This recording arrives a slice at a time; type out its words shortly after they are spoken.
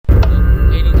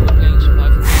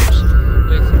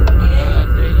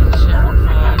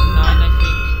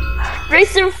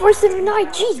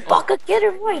rey7479. Jeez, Baka, get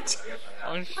it right.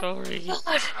 I'm sorry.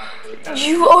 God,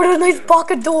 you are a nice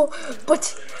Baka doll,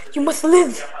 but you must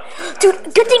live.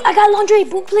 Dude, good thing I got laundry,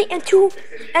 boot plate, and two.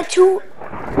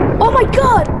 Oh my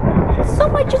god!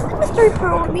 Somebody just mystery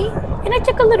pearled me, and I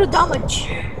took a little damage.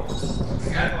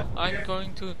 I'm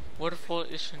going to waterfall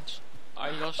isn't. I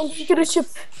lost. I'm going to the ship.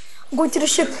 I'm going to the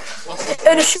ship.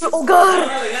 And the ship. Oh god!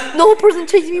 No person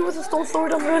chasing me with a stone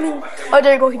sword. I'm running. Oh,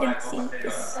 there you go. He didn't see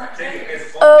this.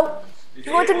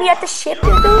 You wanted me at the ship,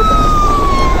 dude?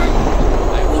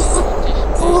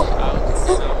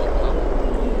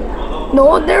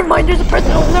 No, never mind. There's a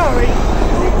person over there already.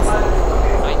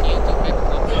 I need to pick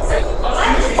up the thing.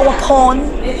 Oh, a pawn.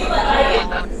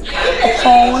 A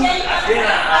pawn.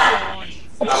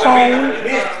 A pawn.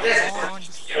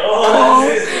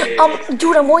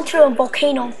 Dude, I'm going to a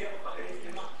volcano. Okay.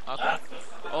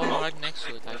 Oh, right next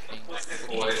to it, I think.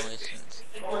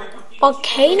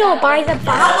 Volcano by the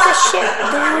Baka ship,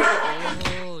 dude.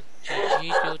 Oh, GG,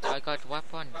 dude, I got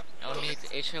weapon. Only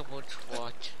the Asia Woods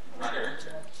watch.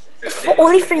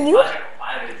 Only for you?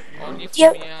 Only for me, I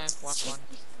have weapon.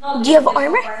 Do you have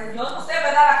armor?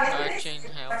 Chain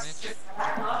helmet.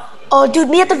 Oh, dude,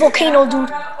 me at the volcano,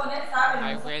 dude.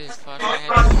 I will, first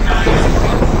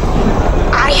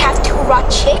I have two raw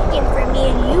chicken for me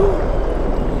and you.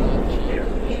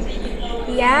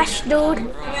 Yes,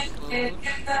 dude.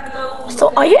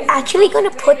 So, are you actually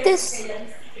gonna put this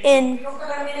in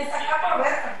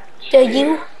the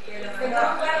U?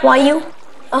 Why you?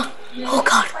 Oh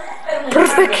god.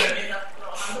 Perfect.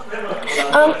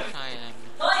 I'm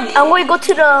gonna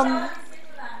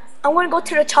go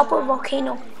to the top of the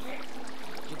volcano.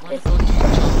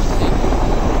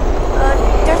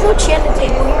 There's no enchanted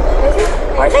table here. Is it?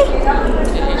 Are they?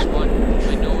 There is one. I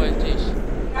know where it is.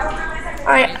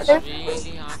 Alright. It's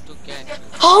really hard to get.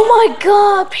 Oh my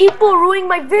god, people ruining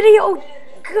my video.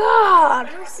 God.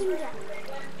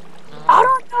 I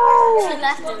don't know.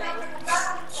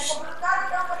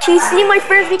 She seen my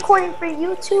first recording for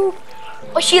YouTube.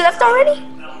 Oh, she left already?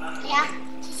 Yeah.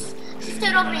 She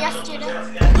stayed over yesterday.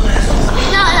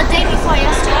 No, the day before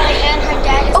yesterday, and her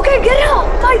dad. Okay, get out.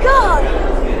 My god.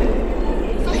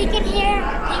 So he can hear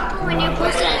people when you're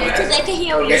posting it, because they can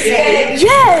hear what you're saying.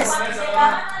 Yes.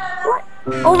 What?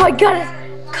 Oh my god.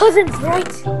 Cousins,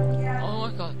 right? Oh my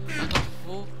god. I got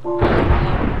full.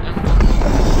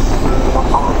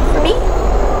 For me?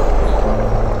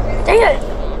 Dang it.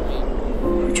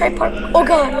 Try park. Oh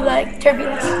god, like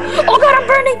turbulence. Oh god, I'm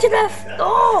burning to death.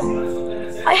 Oh,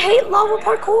 I hate lava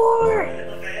parkour.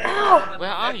 Ow. Where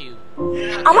are you?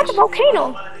 I'm at the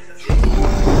volcano.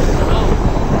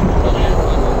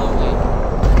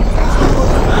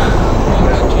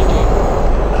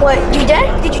 What? You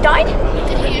dead? Did you die?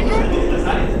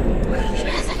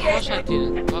 Yes, of course I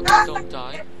did. Bugs don't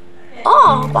die.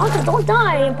 Oh, Baka, don't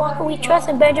die. Baka, we trust,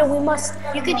 and Benjo, we must.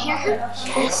 You can hear him?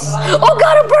 Yes. Oh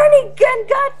god, I'm burning again.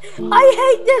 God, I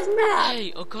hate this map.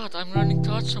 Hey, oh god, I'm running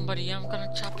towards somebody. I'm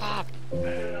gonna chop up.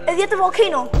 Is he at the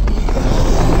volcano? I'm gonna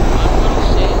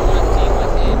say one thing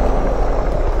with him.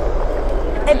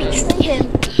 And betray him.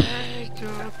 Hey, dude.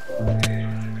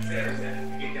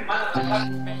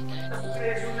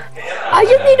 I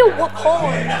just need a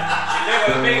weapon.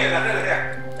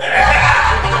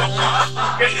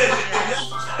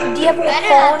 Do you have a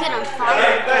weapon?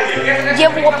 Do you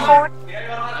have a weapon?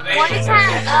 One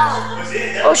time.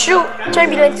 Oh shoot,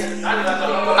 turbulence.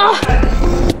 Ah!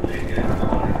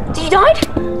 Did you die?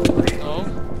 No,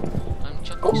 I'm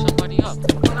chopping somebody up.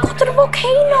 Go to the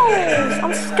volcanoes.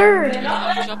 I'm scared.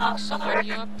 I'm chopping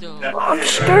somebody up though. I'm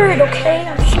scared, okay?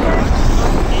 I'm scared.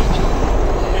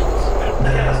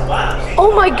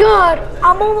 Oh my god,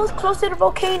 I'm almost close to the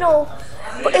volcano.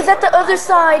 But it's at the other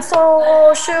side, so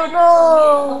oh, shoot,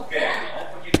 no.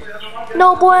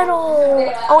 No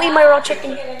bueno. I'll eat my raw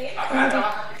chicken. Yay, I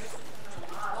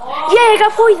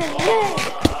got poison, yay.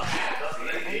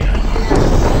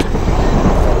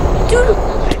 Dude.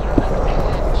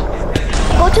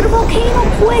 Go to the volcano,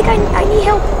 quick, I need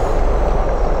help.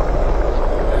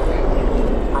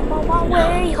 I'm on my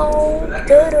way home.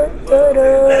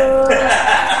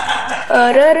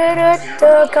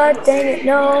 God dang it,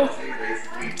 no.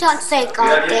 Don't say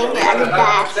God dang it, I'm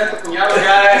bad.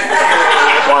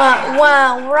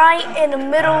 Wow, right in the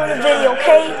middle of the video,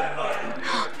 okay?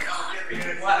 Oh god.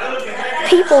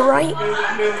 People, right?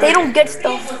 They don't get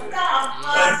stuff.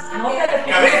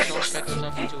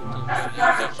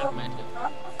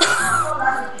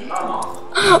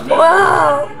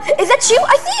 Wow. Is that you?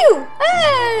 I see you!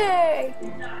 Hey!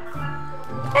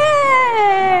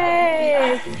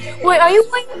 Hey! Wait, are you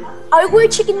going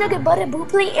chicken nugget butter boot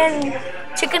plate and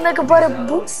chicken nugget butter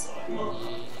boots?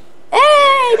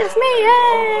 Hey, that's me.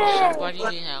 Hey. Somebody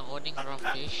holding raw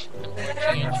fish. I'm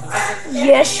punching into.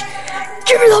 Yes.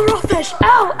 Give me the raw fish.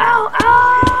 Ow, ow,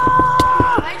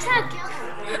 ow. I tried to kill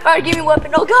him. Alright, give me a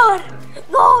weapon. Oh god.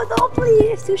 No, no,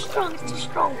 please. It's too strong. It's too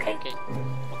strong, okay? Okay.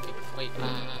 Okay. Wait.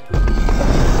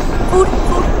 Food,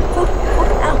 food, food,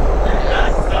 food. Ow.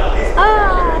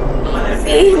 Ah.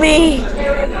 Feed me.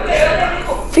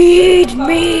 Feed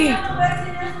me.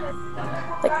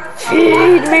 Like,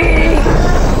 feed me.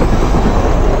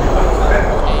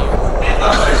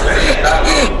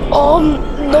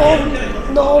 Nom,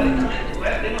 nom.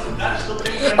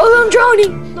 Oh, I'm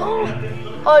drowning. No.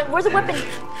 Where's the weapon?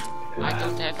 I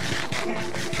don't have.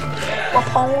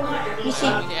 Weapon. You see? I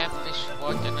only have this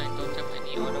sword and I don't have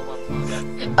any other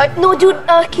weapon. No, dude.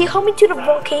 Can you help me to the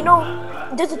volcano?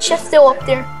 There's a chest still up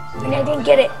there, and I didn't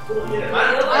get it.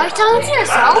 Are you telling to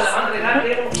yourself?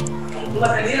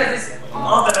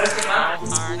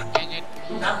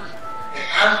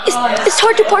 It's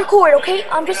hard to parkour, okay?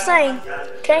 I'm just saying,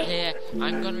 okay? Yeah,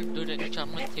 I'm gonna do the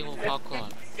chocolate table parkour.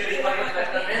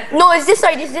 No, it's this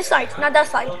side, not that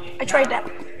side. I tried that.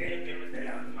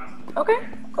 Okay,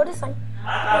 go this side.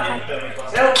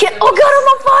 Okay. Oh god, I'm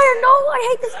on fire! No, I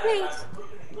hate this place.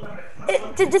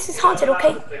 This is haunted,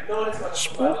 okay?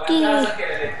 Spooky.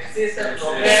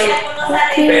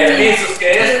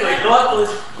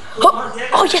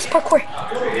 Oh yes, parkour.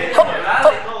 Hop,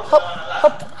 hop, hop,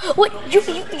 hop. What?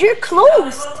 You're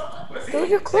closed. Dude,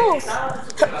 you're closed.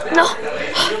 No.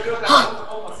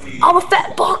 I'm a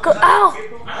fat bacca. Ow.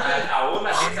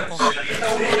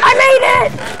 I made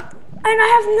it! And I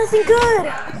have nothing good.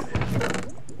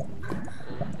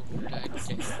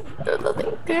 There's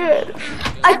nothing good.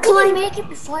 I couldn't make it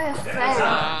before I fell.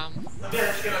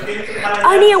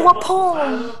 I need a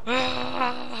weapon.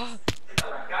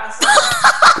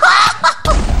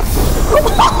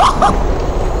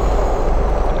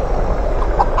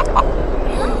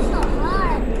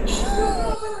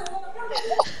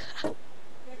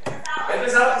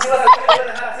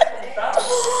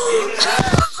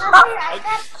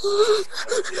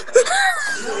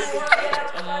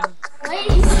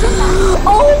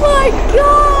 Oh my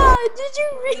god! Did you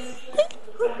really?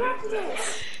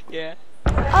 Yeah.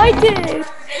 I did.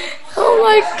 Oh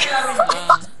my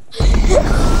god.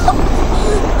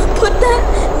 Put that,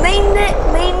 name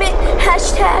it,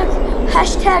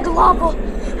 hashtag lava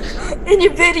in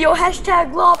your video,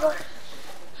 hashtag lava.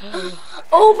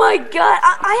 Oh my god,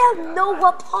 I have no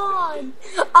weapon.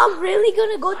 I'm really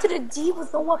gonna go to the deep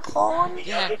with no weapon.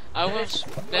 Yeah, I was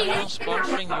planning on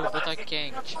sponsoring you, but I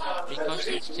can't because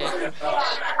it's just.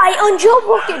 I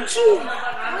unjailbroke it, gee.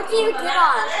 What do you get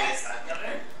on?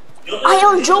 I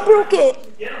unjailbroke it.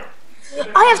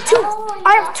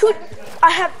 I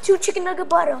have two chicken nugget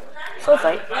butter. So it's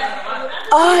like,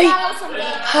 I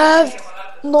have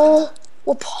no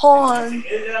weapon.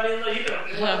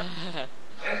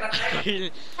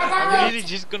 I'm really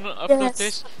just gonna upload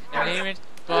this and name it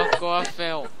parkour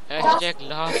fail. Hashtag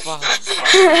lava.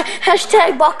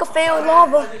 Hashtag bacca fail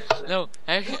lava. No,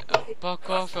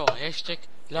 parkour fail. Hashtag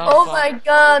lava. Oh my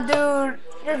god, dude.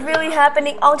 It's really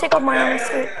happening. I'll take off my armor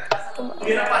suit. Oh my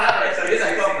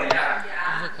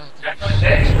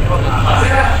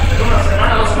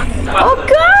Oh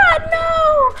god, no!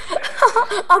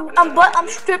 I'm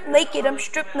stripped naked. I'm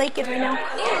stripped naked right now.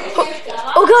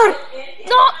 Oh god!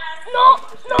 No!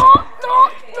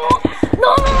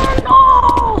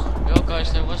 Yo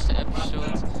guys, that was the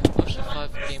episode of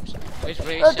Survival Games with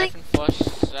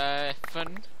rey7479, fun,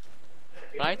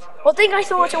 right? Well, thank you guys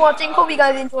so much for watching. Hope you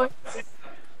guys enjoy.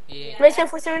 Yeah.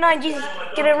 rey7479, Jesus,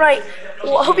 get it right.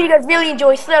 Well, I hope you guys really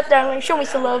enjoy. Slap down, like, show me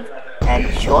some love,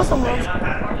 and show us some love.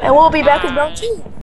 And we'll be back with round 2.